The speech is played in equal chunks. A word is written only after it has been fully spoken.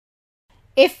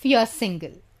If you're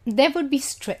single, there would be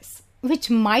stress, which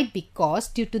might be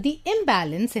caused due to the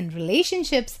imbalance in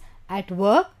relationships at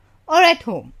work or at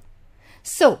home.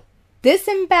 So, this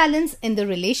imbalance in the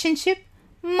relationship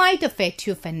might affect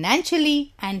you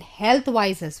financially and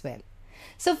health-wise as well.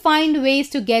 So, find ways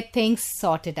to get things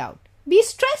sorted out. Be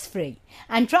stress-free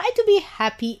and try to be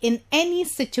happy in any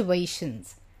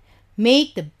situations.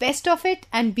 Make the best of it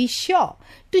and be sure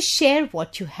to share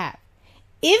what you have,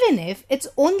 even if it's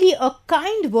only a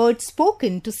kind word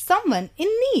spoken to someone in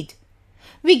need.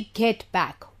 We get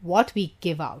back what we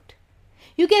give out.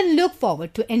 You can look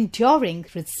forward to enduring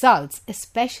results,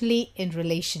 especially in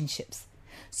relationships,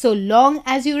 so long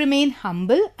as you remain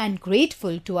humble and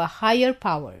grateful to a higher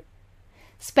power.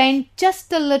 Spend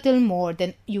just a little more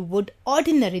than you would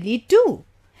ordinarily do.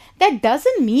 That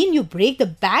doesn't mean you break the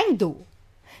bank though.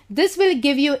 This will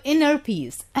give you inner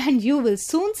peace and you will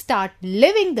soon start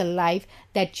living the life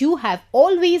that you have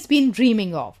always been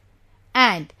dreaming of.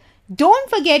 And don't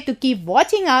forget to keep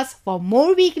watching us for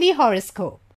more weekly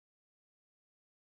horoscope.